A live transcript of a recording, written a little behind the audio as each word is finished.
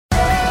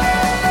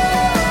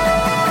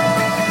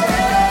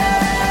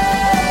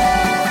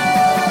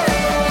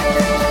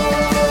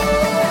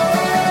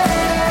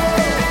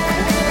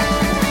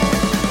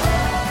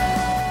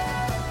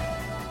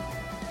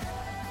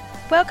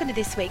Welcome to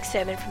this week's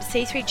sermon from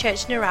C3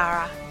 Church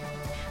Narara.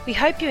 We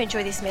hope you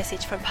enjoy this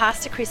message from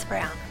Pastor Chris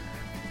Brown.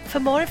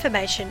 For more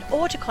information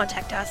or to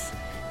contact us,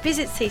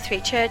 visit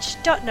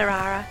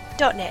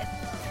c3church.narara.net.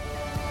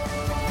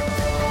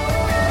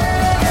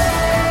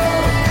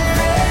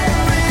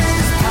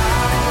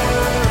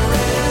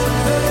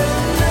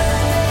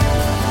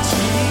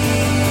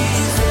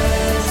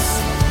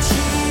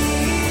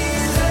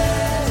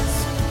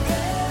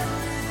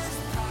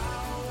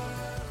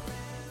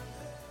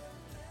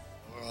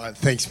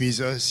 Thanks,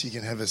 Musos. You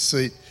can have a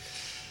seat.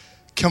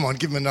 Come on,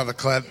 give him another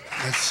clap.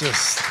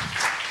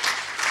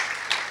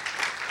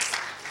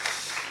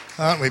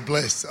 Aren't we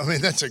blessed? I mean,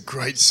 that's a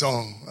great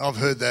song. I've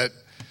heard that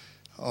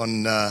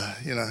on,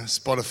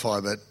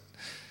 Spotify, but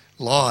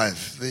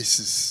live, this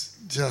is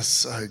just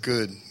so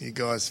good. You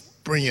guys,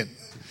 bring it.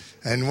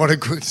 And what a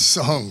good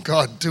song.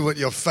 God, do what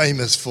you're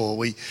famous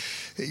for.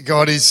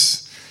 God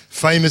is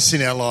famous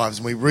in our lives,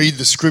 and we read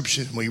the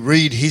scriptures and we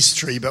read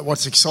history, but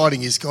what's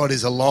exciting is God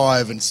is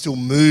alive and still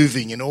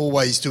moving and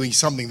always doing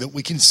something that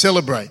we can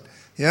celebrate,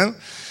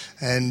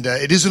 and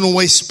it isn't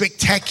always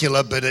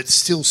spectacular, but it's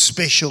still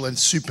special and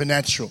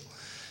supernatural.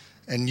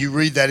 And you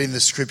read that in the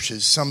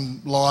scriptures.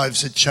 Some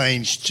lives are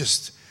changed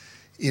just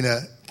in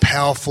a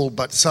powerful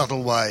but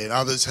subtle way, and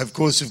others have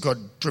got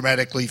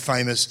dramatically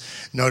famous,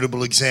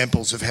 notable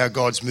examples of how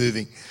God's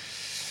moving.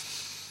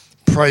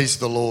 Praise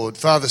the Lord.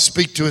 Father,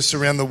 speak to us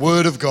around the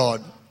Word of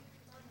God.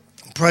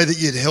 Pray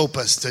that you'd help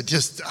us to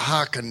just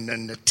hearken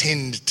and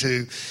attend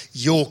to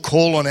your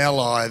call on our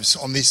lives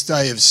on this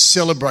day of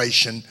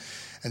celebration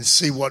and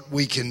see what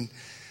we can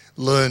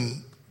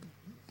learn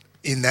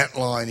in that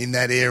line, in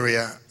that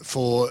area,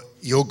 for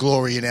your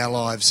glory in our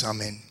lives.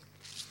 Amen.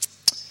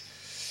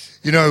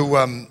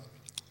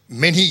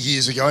 Many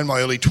years ago in my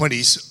early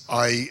 20s,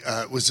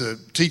 I was a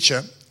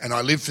teacher, and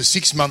I lived for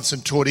 6 months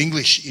and taught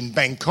English in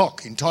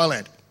Bangkok, in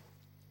Thailand.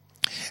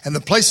 And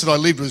the place that I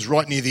lived was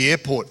right near the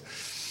airport,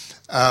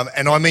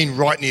 and I mean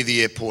right near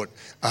the airport.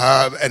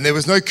 And there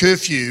was no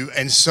curfew,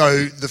 and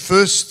so the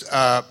first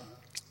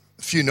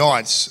few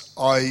nights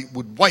I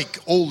would wake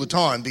all the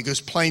time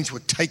because planes were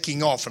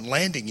taking off and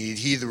landing. You'd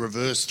hear the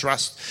reverse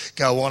thrust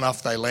go on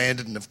after they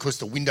landed, and of course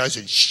the windows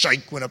would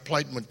shake when a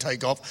plane would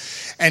take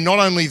off. And not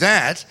only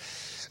that,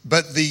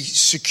 but the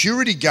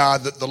security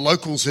guard that the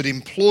locals had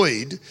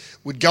employed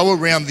would go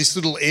around this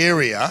little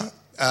area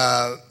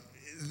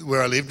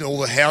where I lived, all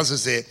the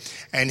houses there,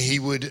 and he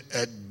would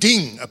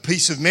ding a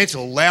piece of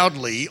metal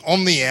loudly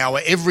on the hour,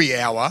 every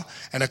hour,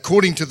 and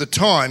according to the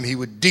time, he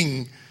would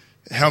ding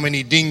how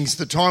many dings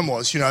the time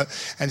was,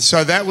 And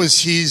so that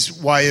was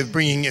his way of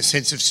bringing a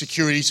sense of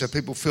security so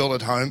people feel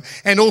at home,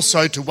 and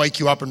also to wake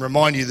you up and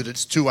remind you that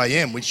it's 2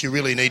 a.m., which you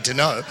really need to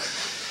know.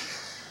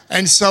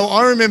 And so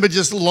I remember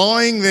just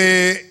lying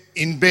there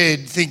in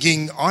bed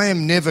thinking, I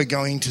am never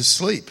going to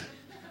sleep.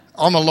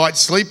 I'm a light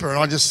sleeper, and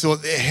I just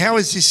thought, how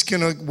is this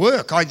going to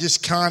work? I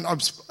just can't. I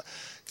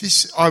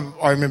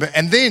remember.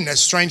 And then a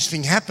strange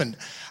thing happened.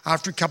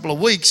 After a couple of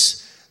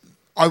weeks,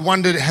 I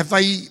wondered, have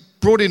they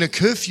brought in a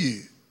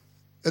curfew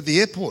at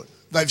the airport?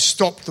 They've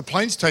stopped the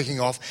planes taking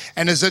off.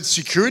 And is that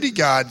security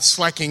guard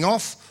slacking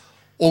off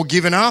or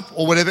given up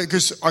or whatever?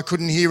 Because I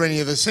couldn't hear any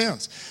of the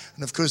sounds.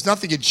 And of course,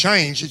 nothing had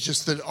changed. It's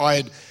just that I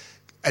had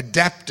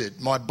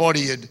adapted. My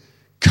body had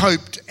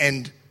coped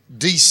and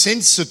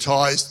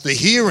desensitized the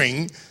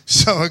hearing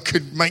so I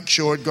could make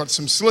sure I'd got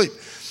some sleep.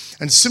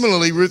 And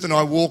similarly, Ruth and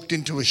I walked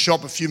into a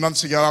shop a few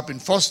months ago up in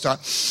Foster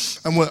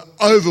and were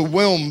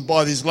overwhelmed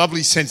by this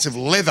lovely sense of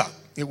leather.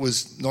 It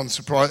was, not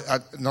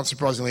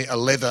surprisingly, a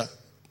leather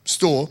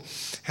store,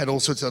 had all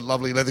sorts of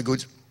lovely leather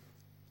goods.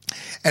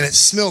 And it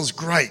smells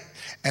great.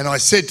 And I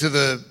said to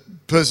the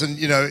person,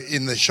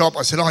 in the shop,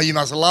 I said, oh, you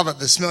must love it,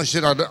 the smell. She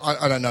said,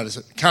 I don't notice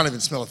it. Can't even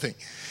smell a thing.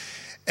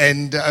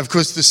 And, of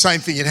course, the same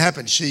thing had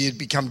happened. She had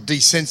become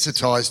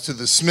desensitized to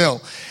the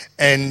smell,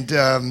 and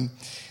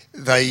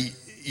they,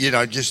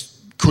 just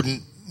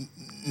couldn't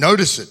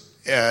notice it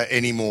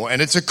anymore.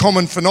 And it's a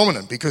common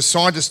phenomenon because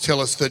scientists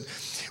tell us that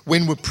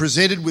when we're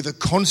presented with a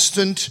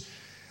constant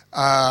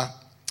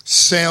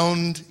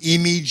sound,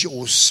 image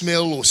or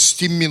smell or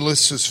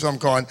stimulus of some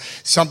kind,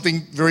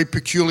 something very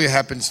peculiar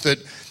happens,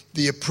 that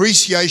the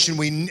appreciation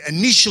we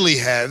initially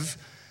have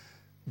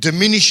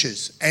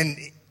diminishes and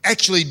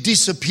actually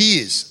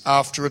disappears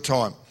after a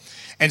time.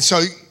 And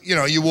so,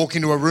 you walk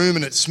into a room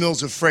and it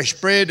smells of fresh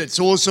bread, it's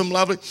awesome,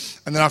 lovely,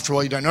 and then after a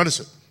while you don't notice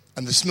it.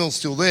 And the smell's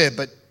still there,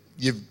 but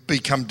you've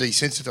become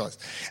desensitized.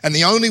 And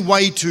the only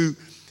way to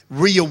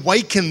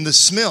reawaken the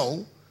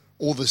smell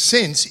or the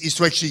sense is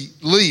to actually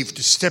leave,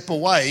 to step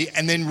away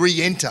and then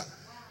re-enter,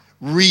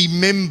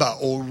 remember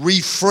or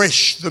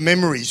refresh the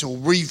memories or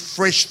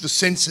refresh the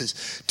senses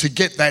to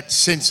get that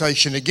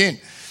sensation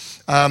again.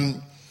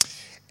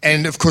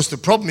 And of course, the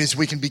problem is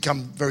we can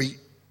become very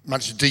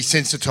much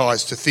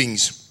desensitized to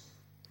things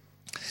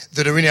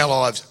that are in our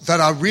lives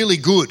that are really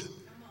good,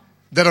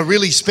 that are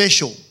really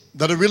special,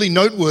 that are really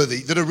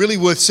noteworthy, that are really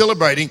worth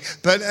celebrating,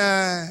 but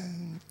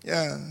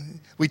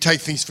we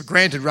take things for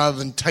granted rather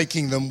than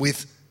taking them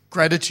with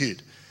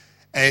gratitude.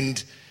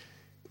 And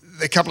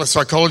a couple of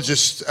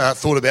psychologists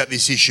thought about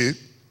this issue,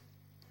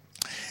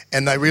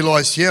 and they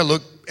realised, yeah,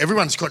 look,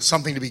 everyone's got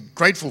something to be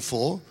grateful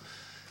for.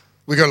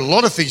 We've got a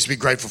lot of things to be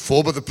grateful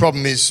for, but the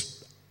problem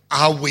is,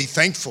 are we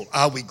thankful?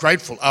 Are we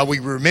grateful? Are we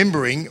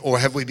remembering, or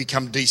have we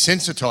become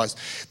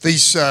desensitised?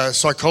 These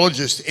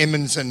psychologists,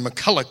 Emmons and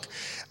McCulloch,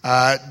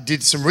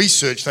 did some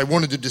research. They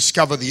wanted to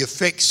discover the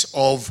effects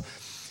of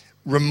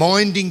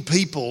reminding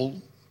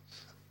people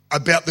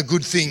about the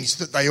good things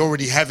that they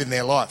already have in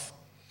their life.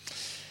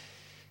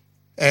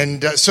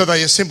 And so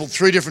they assembled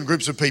 3 different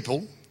groups of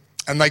people,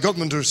 and they got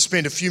them to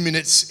spend a few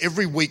minutes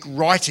every week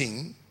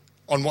writing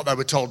on what they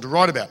were told to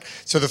write about.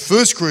 So the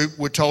first group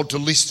were told to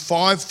list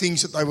 5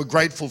 things that they were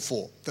grateful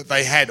for, that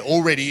they had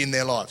already in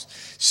their lives.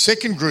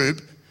 Second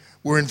group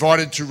were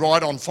invited to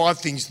write on 5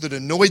 things that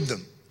annoyed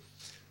them.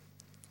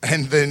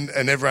 And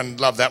everyone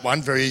loved that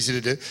one, very easy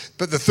to do.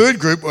 But the third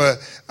group were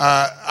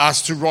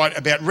asked to write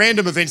about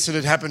random events that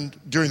had happened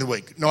during the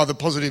week, neither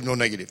positive nor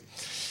negative.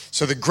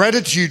 So the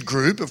gratitude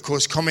group, of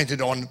course,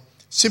 commented on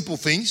simple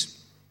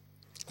things,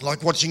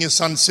 like watching a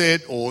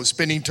sunset or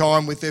spending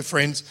time with their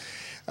friends.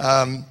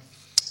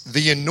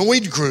 The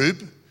annoyed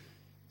group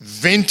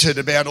vented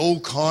about all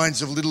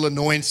kinds of little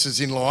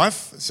annoyances in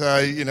life. So,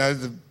 you know,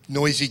 the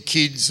noisy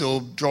kids or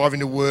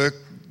driving to work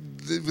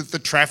with the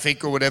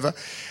traffic or whatever.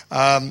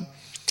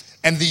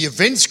 And the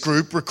events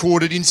group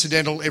recorded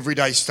incidental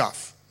everyday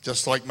stuff,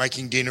 just like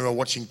making dinner or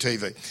watching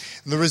TV.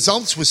 And the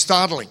results were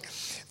startling.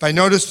 They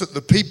noticed that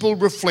the people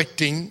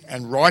reflecting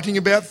and writing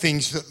about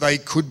things that they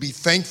could be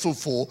thankful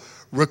for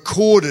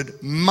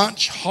recorded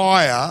much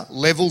higher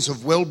levels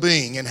of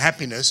well-being and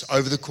happiness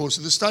over the course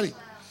of the study.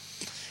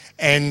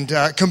 And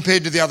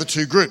compared to the other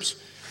 2 groups,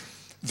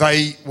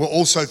 they were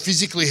also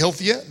physically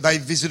healthier. They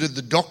visited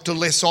the doctor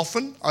less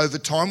often over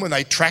time when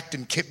they tracked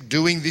and kept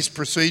doing this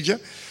procedure.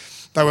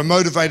 They were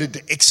motivated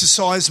to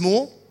exercise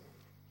more,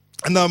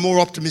 and they were more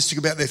optimistic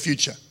about their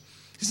future.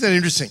 Isn't that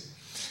interesting?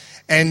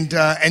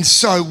 And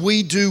so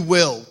we do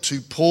well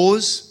to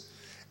pause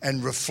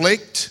and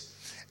reflect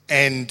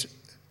and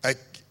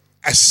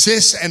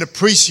assess and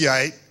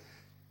appreciate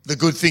the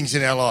good things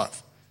in our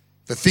life,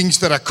 the things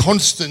that are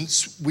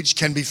constants which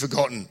can be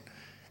forgotten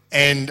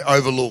and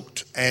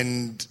overlooked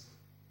and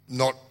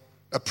not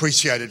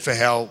appreciated for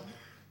how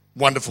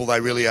wonderful they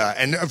really are.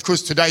 And of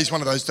course, today's one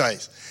of those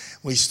days.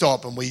 We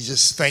stop and we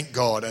just thank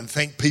God and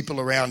thank people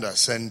around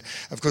us. And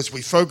of course,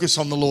 we focus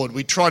on the Lord.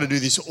 We try to do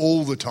this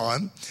all the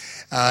time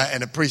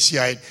and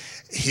appreciate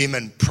Him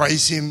and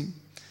praise Him,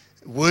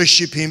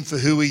 worship Him for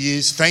who He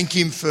is, thank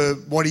Him for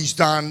what He's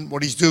done,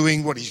 what He's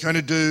doing, what He's going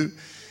to do,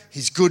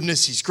 His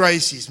goodness, His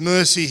grace, His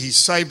mercy. He's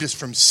saved us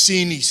from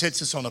sin. He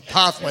sets us on a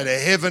pathway to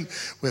heaven.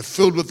 We're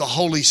filled with the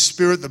Holy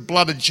Spirit. The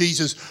blood of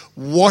Jesus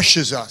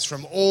washes us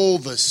from all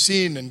the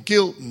sin and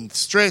guilt and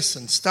stress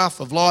and stuff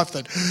of life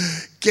that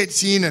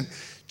gets in, and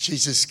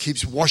Jesus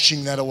keeps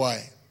washing that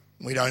away.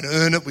 We don't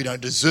earn it, we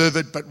don't deserve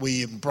it, but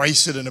we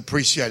embrace it and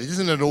appreciate it.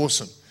 Isn't it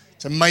awesome?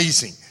 It's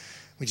amazing.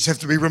 We just have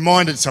to be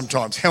reminded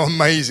sometimes how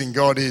amazing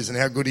God is and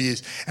how good He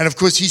is. And of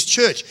course, His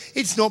church,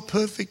 it's not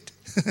perfect.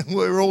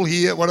 We're all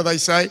here. What do they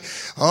say?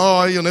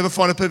 Oh, you'll never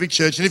find a perfect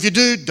church. And if you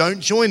do,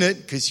 don't join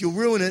it because you'll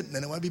ruin it and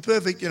then it won't be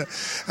perfect, you know.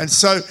 And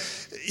so,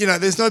 you know,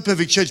 there's no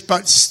perfect church,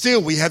 but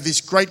still we have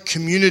this great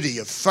community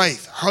of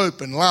faith,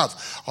 hope and love,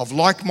 of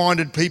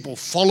like-minded people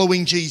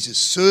following Jesus,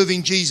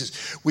 serving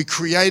Jesus. We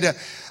create a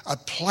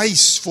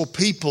place for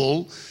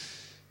people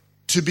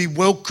to be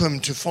welcome,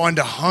 to find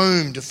a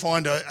home, to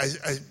find a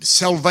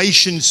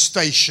salvation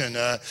station,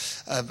 a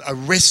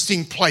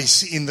resting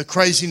place in the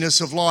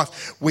craziness of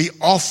life. We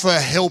offer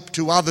help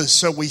to others,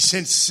 so we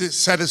sense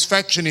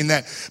satisfaction in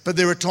that. But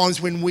there are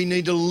times when we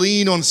need to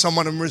lean on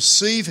someone and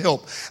receive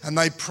help, and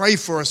they pray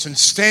for us and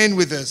stand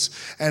with us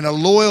and are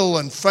loyal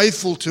and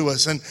faithful to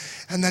us. And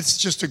that's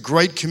just a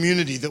great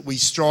community that we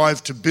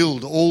strive to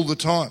build all the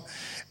time.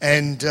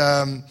 And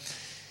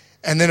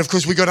then, of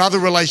course, we've got other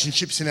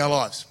relationships in our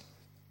lives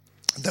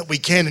that we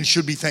can and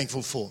should be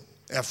thankful for.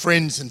 Our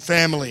friends and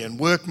family and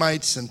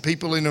workmates and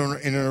people in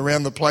and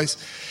around the place.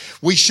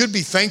 We should be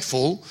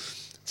thankful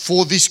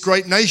for this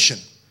great nation.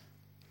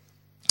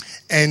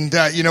 And,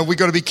 you know, we've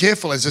got to be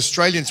careful. As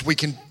Australians, we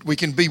can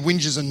be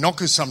whingers and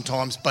knockers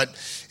sometimes, but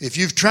if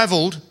you've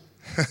travelled,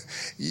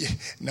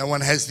 no one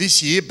has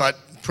this year, but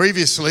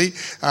previously,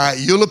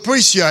 you'll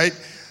appreciate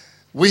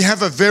we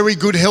have a very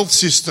good health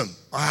system.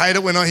 I hate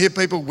it when I hear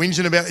people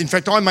whinging about. In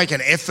fact, I make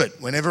an effort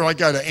whenever I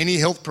go to any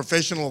health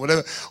professional or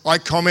whatever. I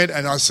comment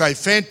and I say,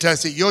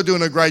 fantastic, you're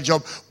doing a great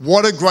job.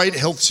 What a great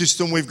health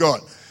system we've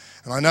got.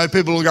 And I know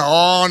people will go,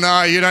 oh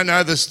no, you don't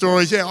know the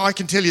stories. Yeah, I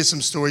can tell you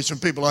some stories from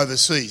people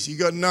overseas. You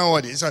got no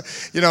idea. So,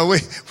 you know,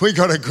 we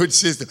got a good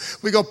system.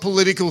 We got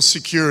political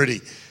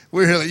security.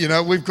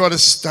 We've got a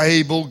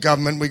stable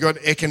government. We've got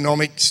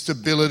economic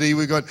stability.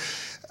 We've got,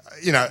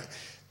 you know,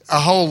 a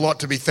whole lot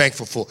to be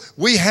thankful for.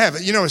 We have,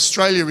 you know,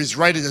 Australia is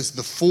rated as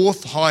the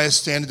 4th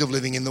highest standard of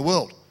living in the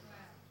world.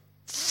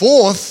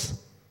 4th?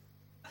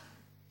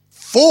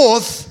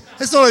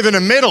 That's not even a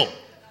medal.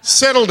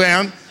 Settle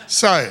down.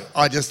 So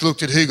I just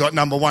looked at who got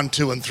number 1,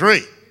 2 and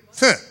 3.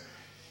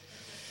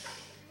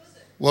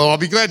 Well, I'll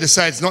be glad to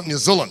say it's not New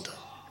Zealand.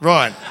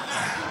 Right.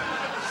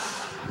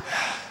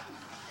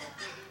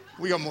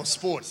 We got more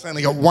sports. They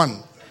only got one.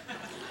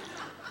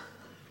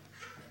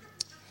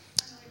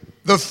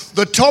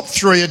 The top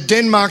three are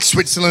Denmark,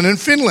 Switzerland and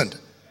Finland.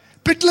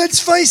 But let's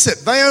face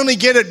it, they only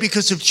get it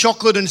because of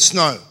chocolate and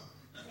snow.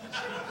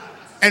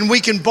 And we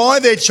can buy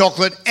their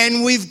chocolate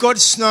and we've got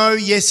snow.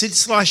 Yes, it's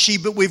slushy,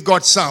 but we've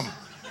got some.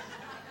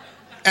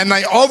 And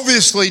they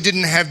obviously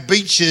didn't have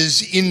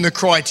beaches in the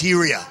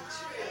criteria.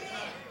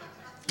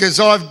 Because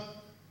I've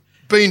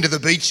been to the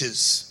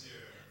beaches.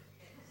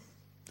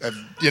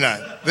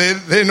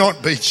 They're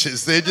not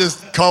beaches. They're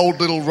just cold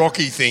little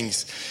rocky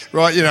things,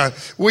 right?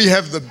 We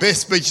have the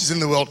best beaches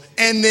in the world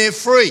and they're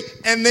free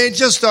and they're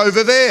just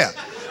over there.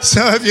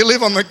 So if you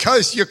live on the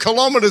coast, you're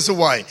kilometres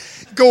away.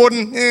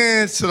 Gordon,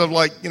 it's sort of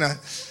like,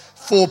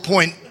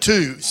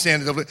 4.2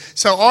 standard of living.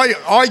 So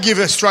I give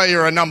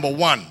Australia a number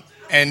one,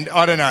 and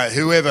I don't know,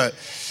 whoever.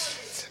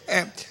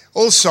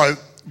 Also,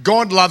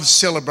 God loves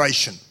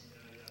celebration.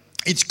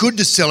 It's good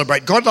to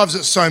celebrate. God loves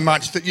it so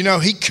much that,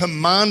 he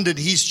commanded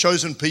his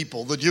chosen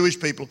people, the Jewish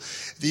people,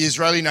 the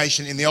Israeli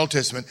nation in the Old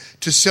Testament,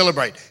 to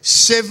celebrate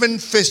 7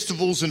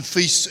 festivals and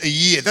feasts a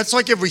year. That's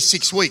like every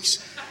 6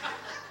 weeks.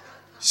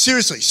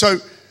 Seriously. So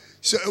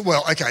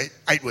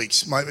 8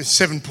 weeks,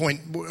 7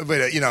 point,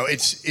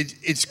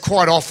 it's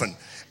quite often.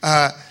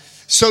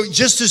 So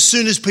just as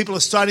soon as people are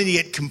starting to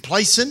get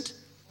complacent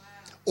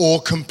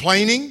or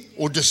complaining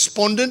or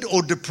despondent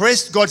or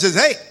depressed, God says,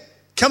 hey,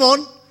 come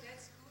on,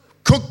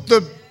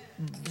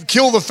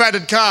 kill the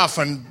fatted calf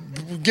and,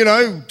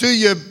 do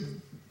your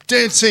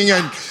dancing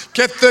and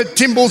get the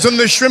timbals and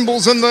the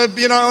shrimbles and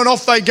and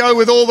off they go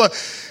with all the,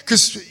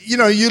 because,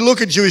 you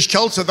look at Jewish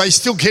culture, they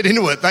still get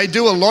into it. They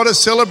do a lot of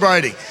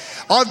celebrating.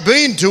 I've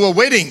been to a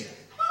wedding,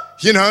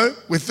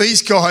 with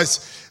these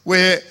guys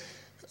where,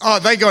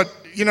 they got,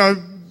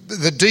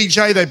 the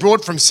DJ they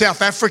brought from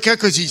South Africa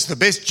because he's the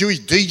best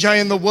Jewish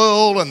DJ in the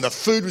world and the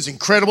food was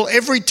incredible.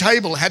 Every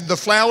table had the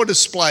flower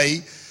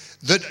display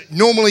that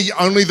normally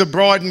only the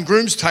bride and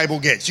groom's table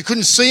gets. You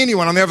couldn't see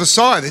anyone on the other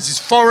side. There's this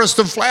forest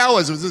of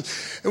flowers.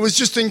 It was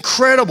just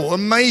incredible,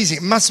 amazing.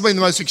 It must have been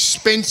the most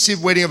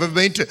expensive wedding I've ever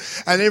been to.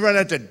 And everyone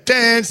had to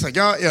dance.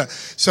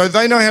 So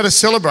they know how to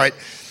celebrate.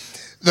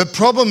 The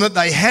problem that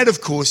they had,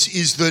 of course,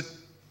 is that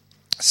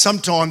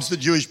sometimes the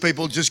Jewish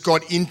people just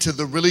got into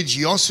the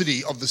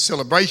religiosity of the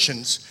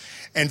celebrations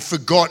and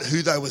forgot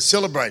who they were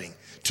celebrating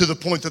to the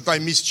point that they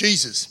missed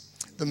Jesus,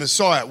 the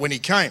Messiah, when he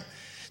came.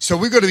 So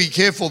we've got to be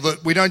careful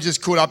that we don't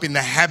just caught up in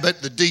the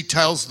habit, the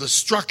details, the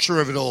structure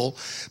of it all,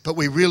 but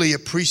we really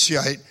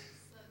appreciate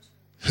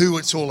who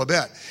it's all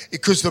about.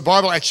 Because the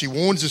Bible actually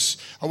warns us,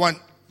 I won't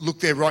look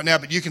there right now,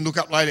 but you can look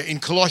up later.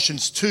 In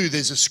Colossians 2,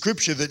 there's a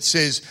scripture that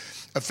says,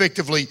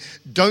 effectively,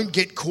 don't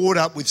get caught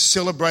up with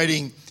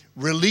celebrating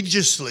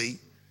religiously,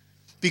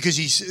 because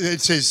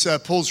it says,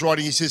 Paul's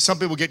writing, he says, some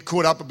people get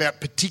caught up about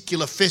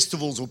particular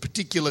festivals or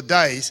particular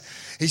days.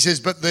 He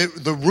says, but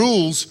the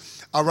rules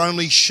are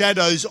only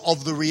shadows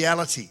of the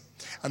reality.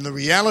 And the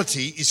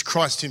reality is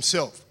Christ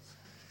himself.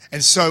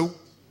 And so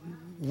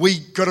we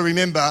got to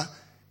remember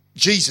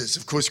Jesus.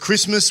 Of course,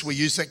 Christmas, we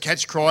use that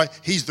catch cry.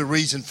 He's the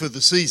reason for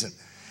the season.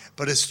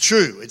 But it's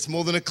true. It's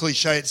more than a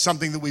cliche. It's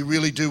something that we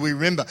really do. We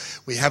remember.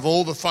 We have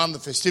all the fun, the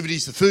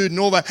festivities, the food and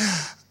all that.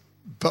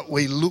 But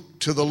we look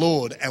to the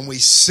Lord and we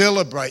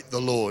celebrate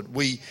the Lord.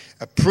 We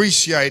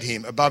appreciate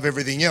him above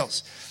everything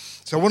else.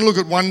 So I want to look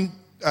at one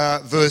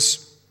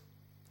verse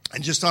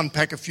and just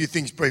unpack a few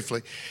things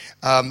briefly.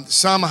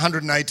 Psalm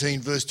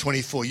 118, verse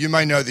 24. You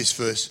may know this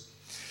verse.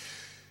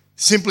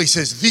 Simply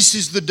says, this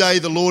is the day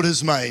the Lord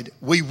has made.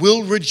 We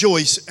will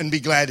rejoice and be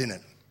glad in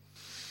it.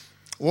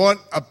 What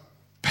a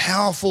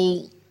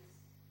powerful,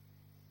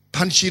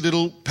 punchy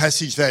little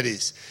passage that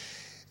is.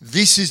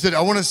 This is that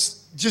I want to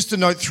just to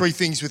note 3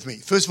 things with me.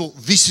 First of all,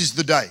 this is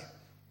the day.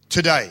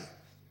 Today.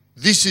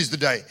 This is the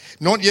day.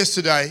 Not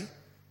yesterday,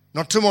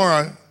 not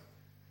tomorrow,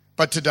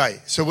 but today.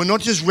 So we're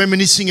not just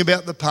reminiscing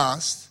about the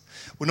past.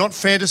 We're not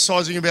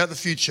fantasizing about the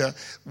future.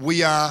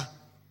 We are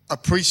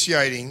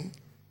appreciating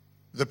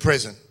the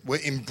present.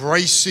 We're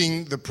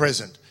embracing the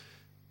present.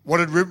 What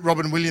did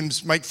Robin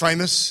Williams make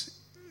famous?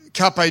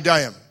 Carpe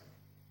diem.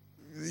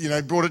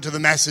 Brought it to the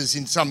masses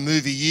in some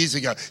movie years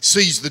ago.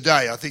 Seize the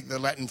day, I think the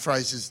Latin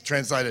phrase is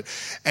translated.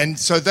 And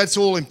so that's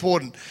all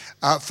important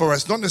for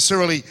us. Not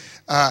necessarily,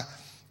 to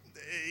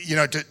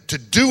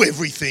do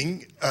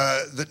everything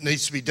that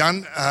needs to be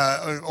done,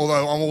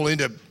 although I'm all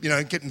into,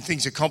 getting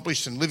things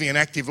accomplished and living an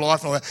active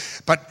life and all that.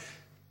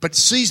 But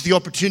seize the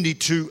opportunity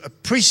to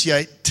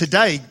appreciate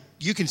today.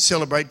 You can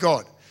celebrate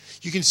God.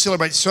 You can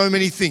celebrate so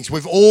many things.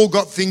 We've all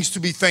got things to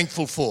be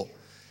thankful for,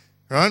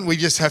 right? We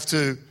just have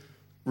to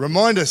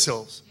remind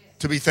ourselves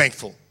to be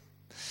thankful.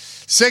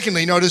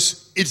 Secondly,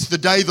 notice it's the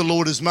day the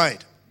Lord has made.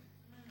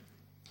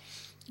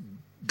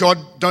 God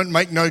don't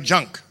make no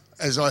junk.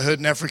 as I heard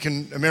an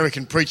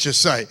African-American preacher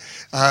say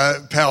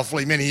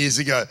powerfully many years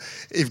ago,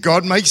 if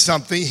God makes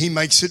something, he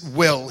makes it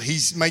well. He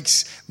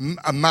makes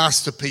a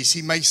masterpiece.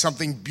 He makes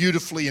something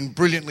beautifully and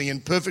brilliantly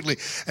and perfectly.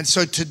 And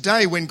so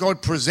today, when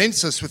God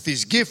presents us with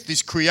this gift,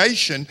 this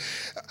creation,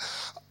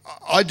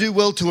 I do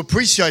well to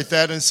appreciate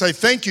that and say,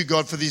 thank you,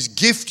 God, for this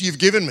gift you've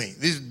given me,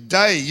 this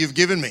day you've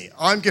given me.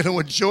 I'm going to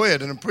enjoy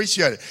it and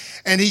appreciate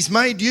it. And he's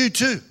made you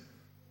too.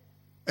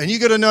 And you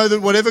got to know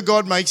that whatever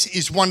God makes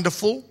is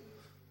wonderful.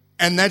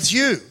 And that's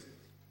you.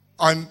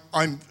 I'm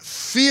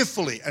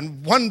fearfully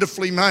and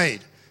wonderfully made,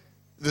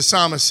 the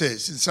psalmist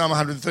says in Psalm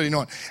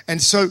 139.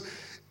 And so,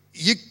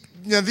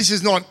 this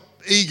is not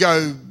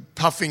ego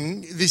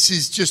puffing. This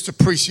is just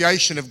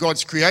appreciation of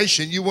God's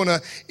creation. You want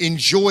to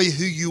enjoy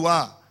who you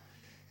are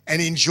and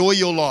enjoy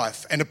your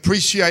life and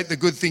appreciate the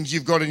good things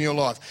you've got in your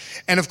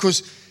life. And of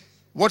course,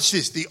 watch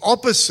this. The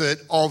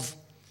opposite of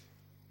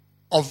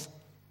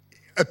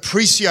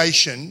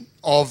appreciation,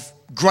 of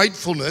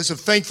gratefulness, of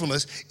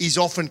thankfulness, is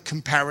often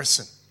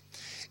comparison.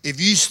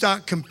 If you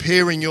start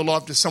comparing your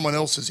life to someone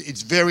else's,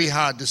 it's very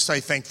hard to stay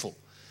thankful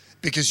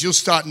because you'll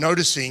start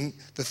noticing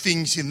the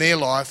things in their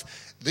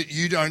life that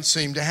you don't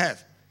seem to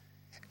have.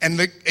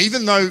 And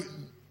even though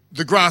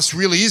the grass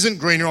really isn't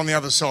greener on the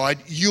other side,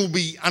 you'll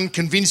be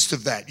unconvinced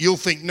of that. You'll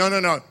think,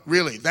 no,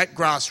 really, that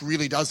grass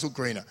really does look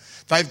greener.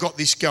 They've got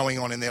this going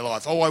on in their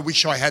life. Oh, I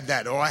wish I had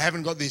that. Or I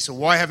haven't got this. Or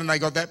why haven't they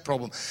got that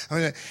problem?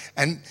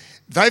 And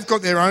they've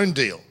got their own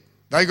deal.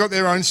 They got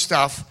their own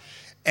stuff,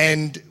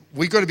 and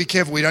we've got to be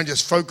careful we don't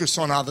just focus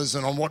on others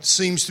and on what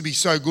seems to be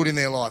so good in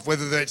their life,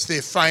 whether it's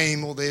their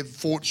fame or their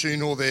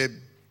fortune or their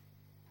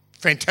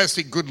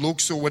fantastic good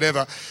looks or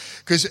whatever.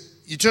 Because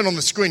you turn on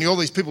the screen, you all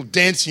these people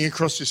dancing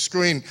across the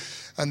screen,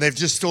 and they've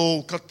just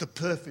all got the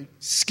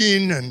perfect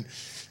skin and,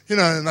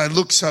 and they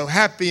look so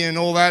happy and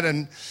all that.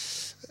 And,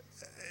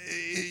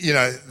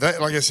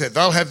 like I said,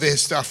 they'll have their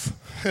stuff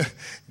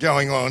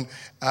going on.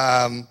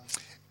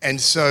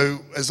 And so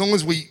as long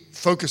as we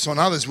focus on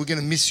others, we're going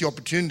to miss the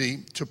opportunity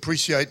to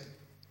appreciate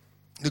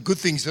the good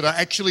things that are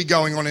actually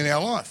going on in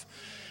our life.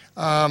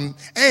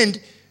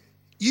 And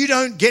you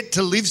don't get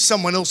to live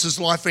someone else's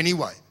life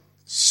anyway.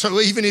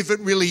 So even if it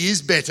really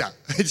is better,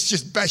 it's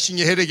just bashing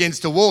your head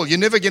against a wall. You're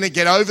never going to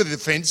get over the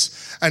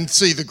fence and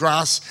see the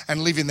grass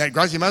and live in that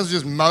grass. You might as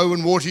well just mow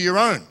and water your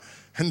own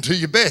and do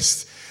your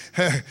best.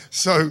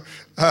 So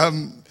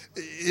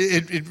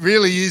it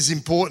really is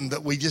important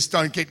that we just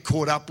don't get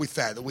caught up with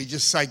that we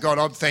just say, God,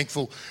 I'm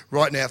thankful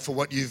right now for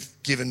what you've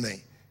given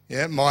me,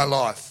 my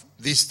life,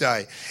 this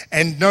day.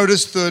 And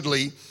notice,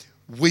 thirdly,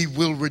 we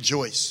will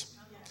rejoice.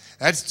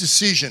 That's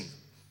decision.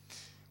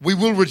 We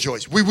will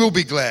rejoice. We will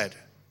be glad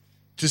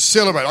to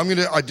celebrate. I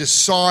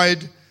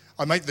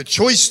make the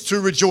choice to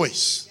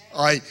rejoice.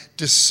 I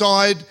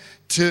decide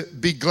to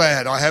be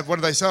glad. what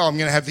do they say? I'm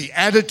going to have the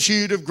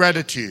attitude of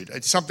gratitude.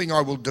 It's something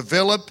I will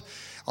develop,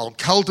 I'll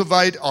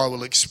cultivate, I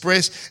will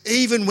express,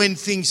 even when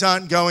things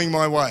aren't going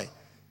my way.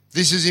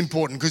 This is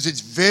important because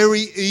it's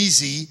very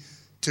easy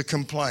to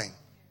complain,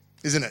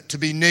 isn't it? To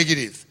be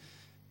negative.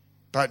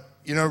 But,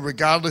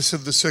 regardless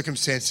of the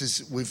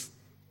circumstances, we've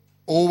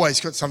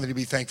always got something to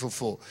be thankful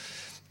for.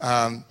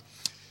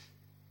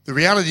 The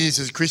reality is,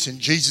 as a Christian,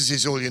 Jesus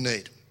is all you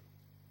need.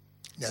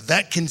 Now,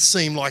 that can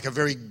seem like a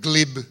very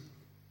glib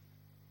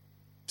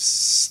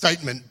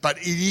statement, but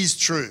it is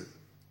true.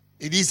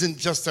 It isn't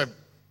just a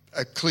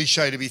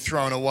cliche to be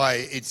thrown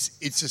away.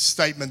 It's a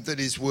statement that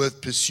is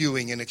worth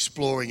pursuing and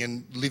exploring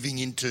and living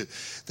into,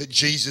 that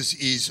Jesus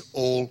is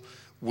all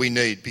we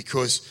need.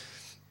 Because,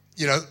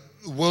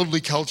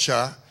 worldly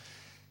culture,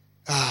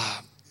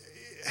 our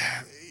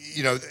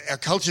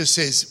culture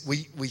says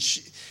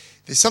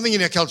there's something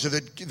in our culture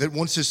that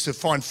wants us to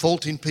find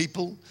fault in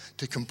people,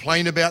 to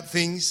complain about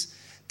things,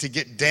 to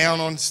get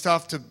down on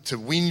stuff, to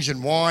whinge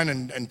and whine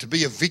and to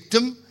be a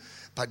victim.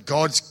 But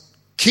God's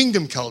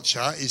kingdom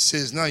culture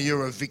says, no,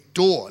 you're a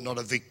victor, not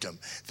a victim.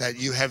 That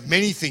you have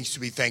many things to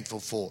be thankful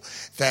for.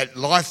 That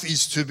life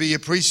is to be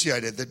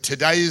appreciated. That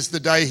today is the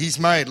day he's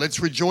made. Let's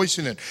rejoice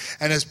in it.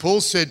 And as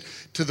Paul said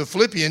to the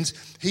Philippians,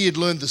 he had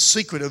learned the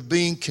secret of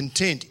being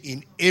content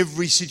in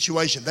every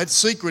situation. That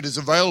secret is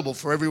available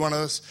for every one of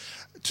us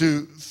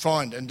to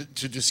find and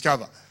to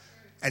discover.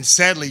 And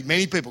sadly,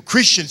 many people,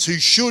 Christians who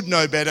should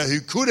know better, who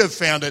could have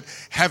found it,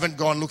 haven't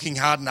gone looking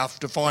hard enough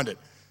to find it.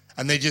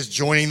 And they're just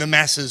joining the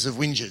masses of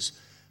whingers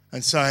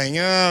and saying,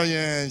 oh,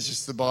 yeah, it's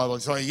just the Bible.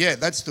 It's like, yeah,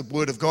 that's the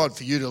word of God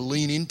for you to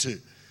lean into.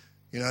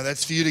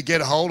 That's for you to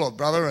get a hold of,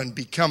 brother, and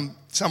become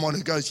someone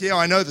who goes, yeah,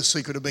 I know the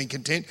secret of being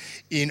content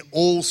in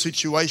all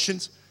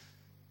situations.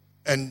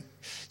 And,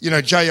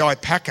 J.I.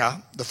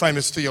 Packer, the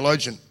famous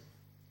theologian,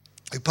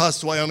 who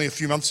passed away only a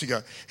few months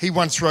ago, he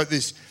once wrote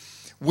this: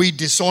 we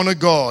dishonour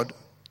God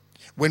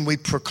when we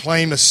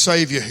proclaim a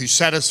Saviour who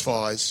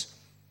satisfies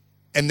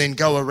and then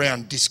go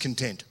around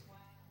discontent.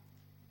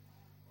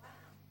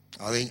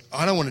 I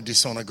don't want to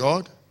dishonour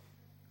God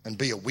and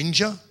be a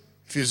whinger.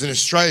 If he was an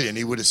Australian,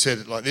 he would have said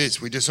it like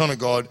this: we dishonour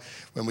God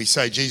when we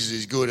say Jesus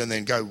is good and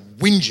then go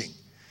whinging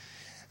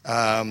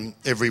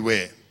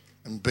everywhere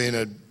and being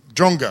a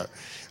drongo.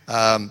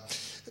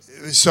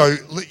 So,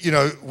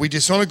 we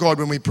dishonour God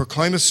when we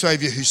proclaim a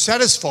Saviour who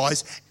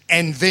satisfies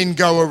and then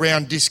go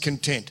around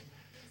discontent.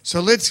 So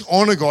let's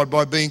honour God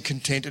by being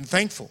content and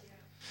thankful.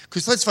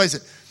 Because let's face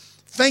it,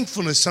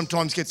 thankfulness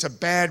sometimes gets a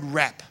bad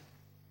rap.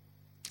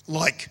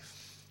 Like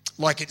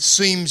it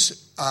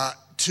seems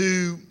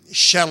too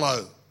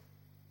shallow,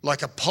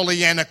 like a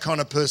Pollyanna kind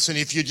of person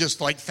if you're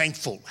just like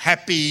thankful,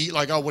 happy,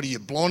 like, oh, what are you,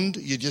 blonde?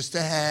 You're just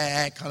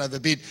kind of a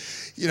bit,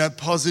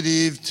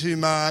 positive, too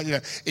much.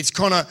 It's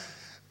kind of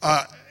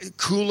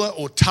cooler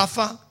or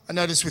tougher. I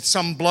notice with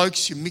some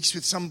blokes, you mix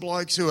with some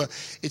blokes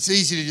it's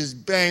easy to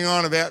just bang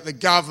on about the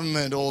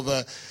government or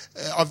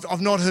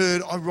I've not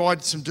heard, I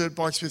ride some dirt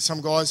bikes with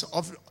some guys,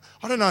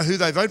 I don't know who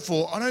they vote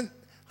for. I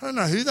don't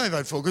know who they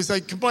vote for because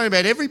they complain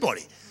about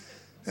everybody.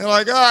 They're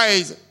like, oh,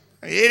 he's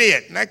an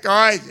idiot, and that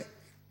guy,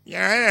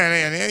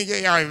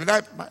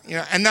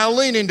 and they'll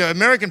lean into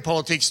American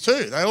politics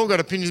too. They all got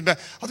opinions about.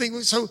 I think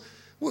so.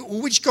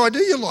 Which guy do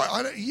you like?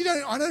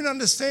 I don't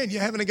understand.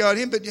 You're having a go at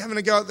him, but you're having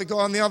a go at the guy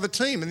on the other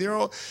team, and they're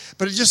all.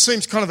 But it just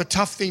seems kind of a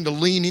tough thing to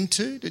lean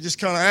into. To just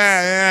kind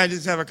of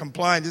just have a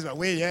complaint, just like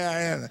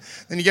Then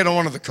you get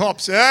on to the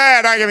cops.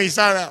 Don't get me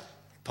started about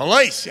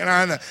police,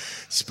 and the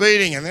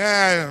speeding, and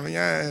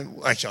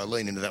Actually, I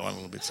lean into that one a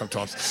little bit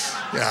sometimes.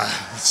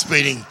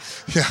 Speeding.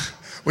 Yeah.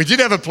 We did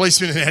have a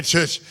policeman in our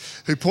church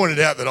who pointed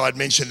out that I'd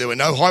mentioned there were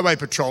no highway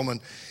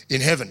patrolmen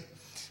in heaven.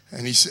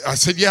 And I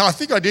said, yeah, I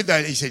think I did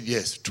that. He said,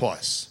 yes,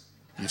 twice.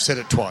 You've said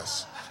it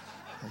twice.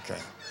 Okay.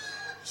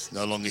 It's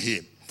no longer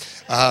here.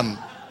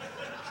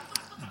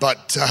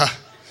 But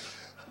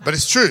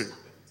it's true.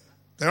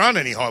 There aren't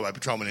any highway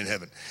patrolmen in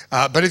heaven.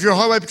 But if you're a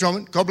highway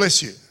patrolman, God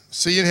bless you.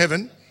 See you in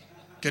heaven.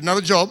 Get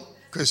another job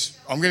because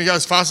I'm going to go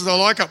as fast as I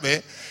like up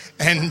there.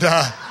 And,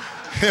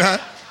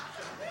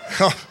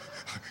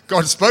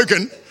 God's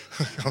spoken.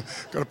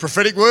 Got a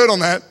prophetic word on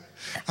that.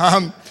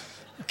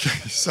 Okay,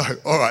 so,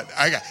 all right.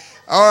 Okay.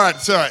 All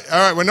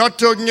right, we're not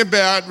talking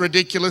about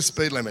ridiculous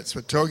speed limits.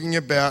 We're talking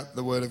about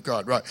the Word of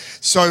God, right?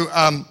 So,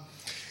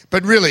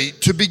 but really,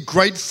 to be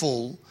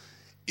grateful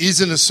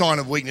isn't a sign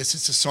of weakness.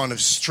 It's a sign of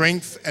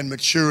strength and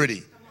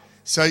maturity.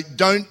 So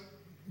don't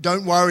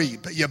worry,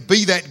 but you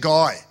be that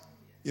guy.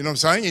 You know what I'm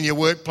saying? In your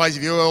workplace,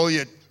 if you're all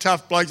your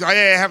tough blokes,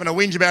 having a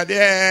whinge about,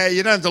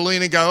 you don't have to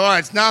lean and go,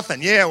 it's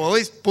nothing. Yeah, well,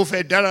 this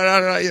buffhead,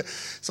 da-da-da-da.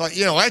 It's like,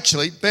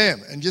 actually,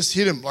 bam, and just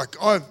hit him.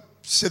 Like I've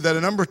said that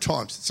a number of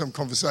times in some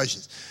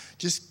conversations.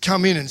 Just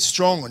come in and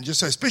strong and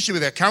just say, especially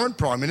with our current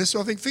Prime Minister,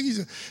 I think he's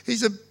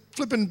a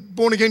flipping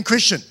born-again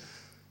Christian.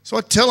 So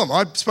I tell him,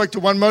 I spoke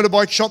to one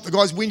motorbike shop, the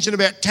guy's whinging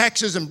about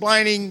taxes and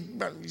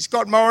blaming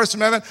Scott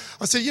Morrison and that.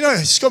 I said,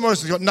 Scott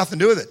Morrison's got nothing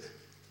to do with it.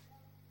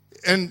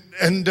 And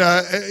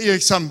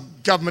some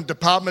government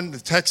department, the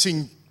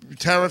taxing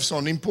tariffs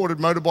on imported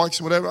motorbikes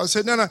or whatever. I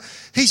said, no,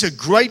 he's a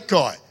great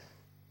guy.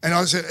 And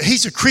I said,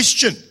 he's a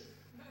Christian.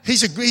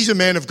 He's a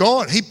man of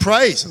God. He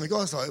prays. And the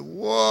guy's like,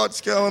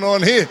 what's going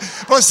on here?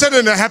 But I said it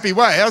in a happy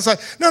way. I was like,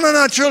 no,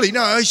 truly.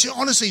 No,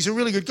 honestly, he's a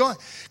really good guy.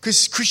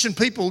 Because Christian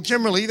people,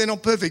 generally, they're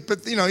not perfect.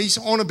 But, he's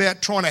on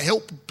about trying to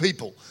help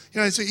people.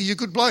 So he's a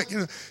good bloke.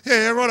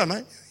 Yeah, righto,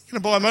 mate. You going to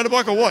buy a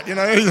motorbike or what?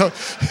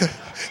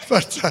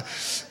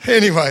 But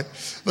anyway,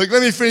 look,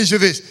 let me finish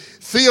with this.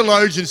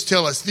 Theologians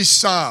tell us this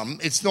psalm,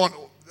 it's not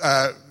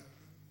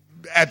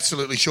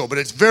absolutely sure, but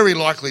it's very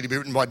likely to be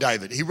written by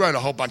David. He wrote a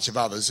whole bunch of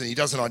others and he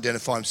doesn't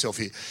identify himself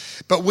here.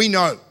 But we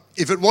know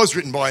if it was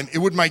written by him, it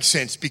would make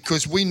sense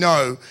because we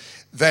know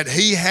that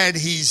he had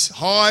his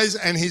highs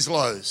and his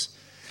lows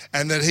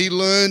and that he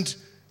learned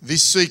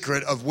this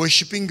secret of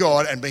worshipping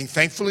God and being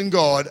thankful in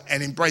God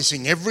and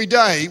embracing every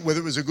day, whether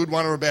it was a good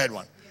one or a bad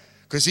one.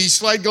 Because he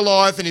slayed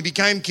Goliath and he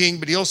became king,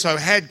 but he also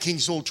had King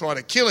Saul try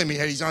to kill him. He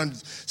had his own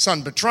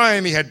son betray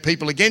him. He had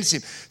people against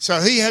him. So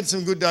he had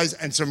some good days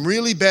and some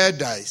really bad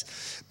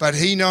days. But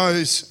he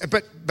knows,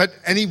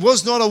 and he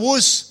was not a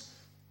wuss.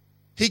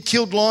 He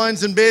killed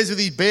lions and bears with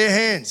his bare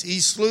hands.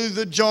 He slew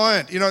the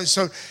giant,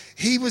 so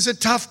he was a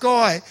tough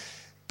guy,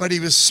 but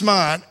he was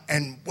smart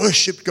and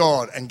worshipped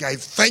God and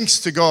gave thanks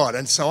to God.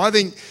 And so I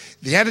think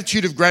the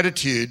attitude of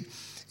gratitude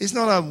is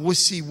not a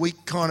wussy,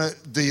 weak kind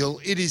of deal.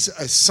 It is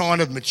a sign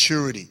of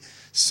maturity,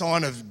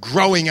 sign of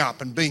growing up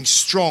and being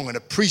strong and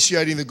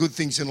appreciating the good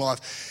things in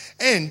life.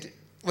 And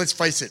let's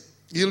face it,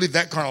 you live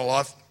that kind of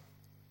life,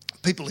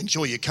 people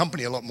enjoy your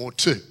company a lot more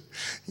too.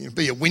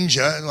 Be a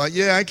whinger and like,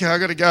 yeah, okay, I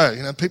got to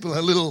go. People are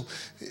a little,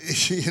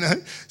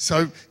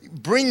 So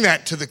bring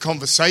that to the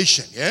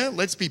conversation, yeah?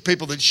 Let's be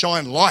people that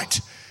shine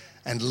light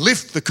and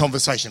lift the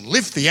conversation,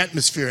 lift the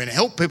atmosphere and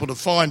help people to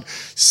find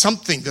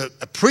something to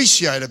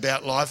appreciate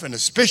about life and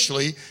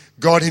especially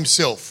God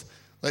himself.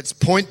 Let's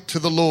point to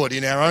the Lord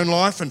in our own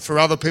life and for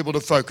other people to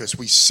focus.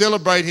 We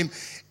celebrate him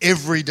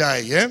every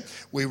day, yeah?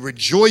 We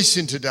rejoice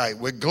in today.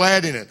 We're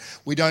glad in it.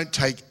 We don't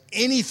take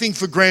anything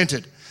for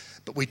granted,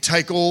 but we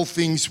take all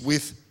things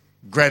with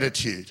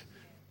gratitude.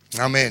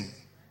 Amen.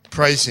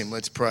 Praise him.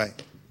 Let's pray.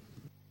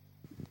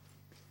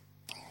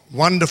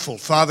 Wonderful.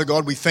 Father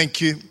God, we thank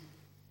you.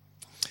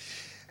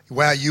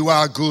 Wow, you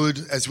are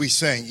good, as we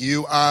sang.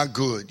 You are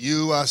good.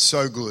 You are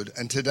so good.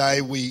 And today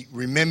we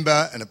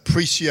remember and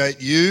appreciate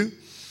you.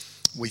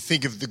 We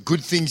think of the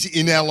good things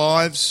in our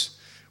lives.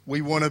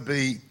 We want to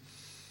be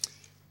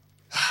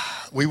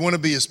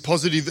as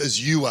positive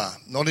as you are,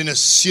 not in a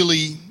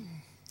silly,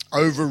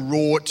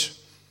 overwrought,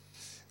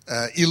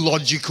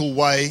 illogical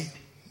way.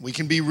 We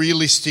can be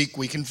realistic.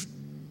 We can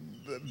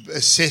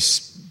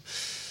assess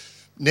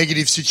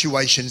negative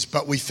situations,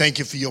 but we thank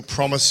you for your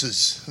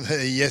promises.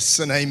 Yes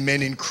and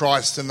amen in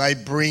Christ, and they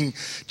bring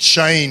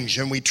change,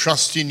 and we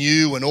trust in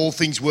you, and all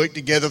things work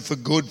together for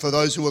good for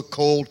those who are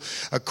called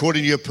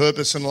according to your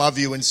purpose and love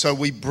you. And so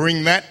we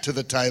bring that to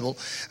the table,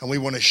 and we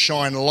want to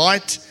shine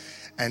light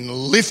and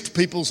lift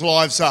people's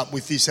lives up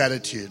with this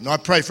attitude. And I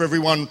pray for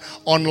everyone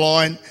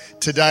online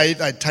today,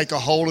 they'd take a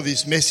hold of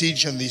this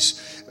message and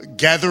this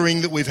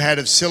gathering that we've had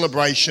of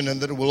celebration,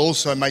 and that it will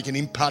also make an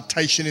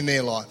impartation in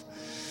their life.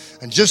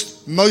 And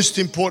just most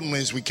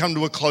importantly, as we come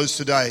to a close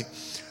today,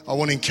 I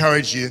want to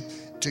encourage you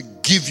to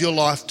give your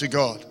life to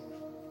God.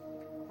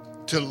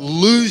 To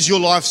lose your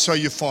life so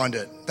you find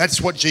it.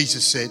 That's what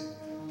Jesus said.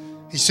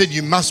 He said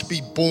you must be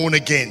born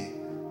again.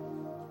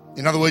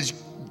 In other words,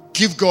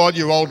 give God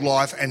your old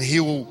life and he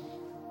will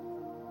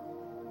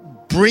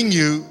bring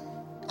you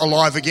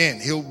alive again.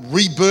 He'll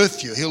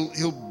rebirth you.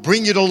 He'll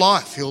bring you to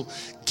life. He'll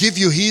give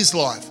you his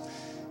life.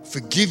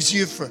 Forgives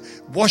you,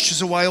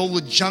 washes away all the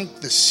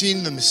junk, the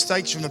sin, the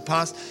mistakes from the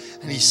past,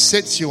 and he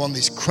sets you on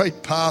this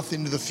great path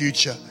into the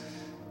future.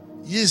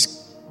 You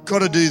just got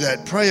to do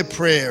that. Pray a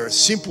prayer, a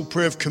simple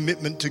prayer of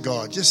commitment to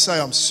God. Just say,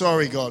 I'm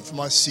sorry, God, for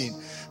my sin,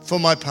 for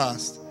my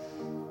past.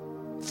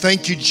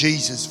 Thank you,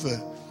 Jesus,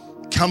 for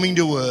coming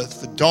to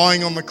earth, for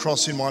dying on the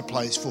cross in my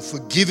place, for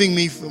forgiving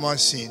me for my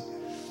sin.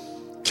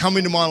 Come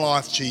into my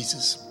life,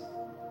 Jesus.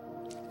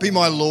 Be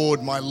my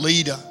Lord, my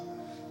leader,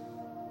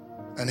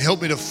 and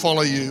help me to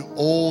follow you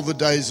all the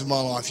days of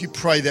my life. You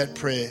pray that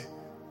prayer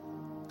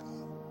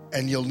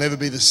and you'll never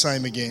be the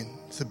same again.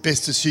 It's the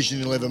best decision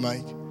you'll ever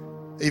make.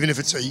 Even if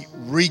it's a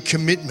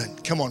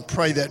recommitment, come on,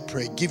 pray that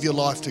prayer. Give your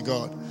life to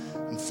God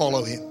and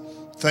follow him.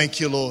 Thank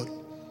you, Lord.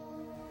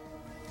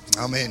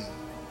 Amen.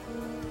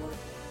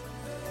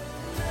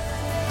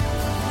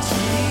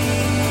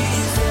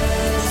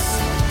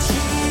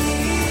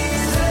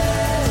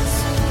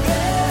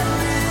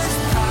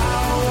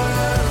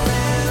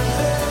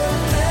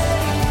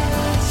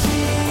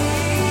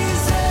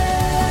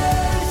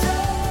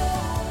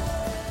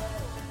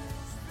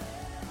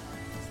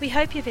 We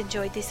hope you've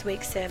enjoyed this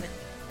week's sermon.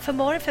 For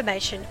more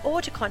information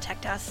or to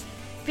contact us,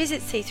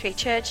 visit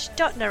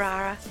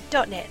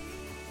c3church.narara.net.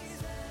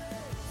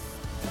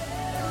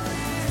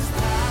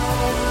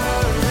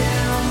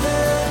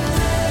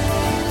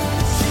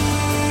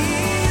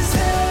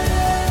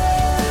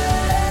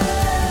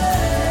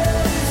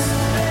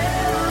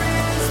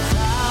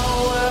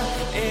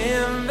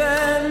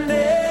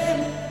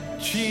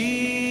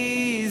 Jesus.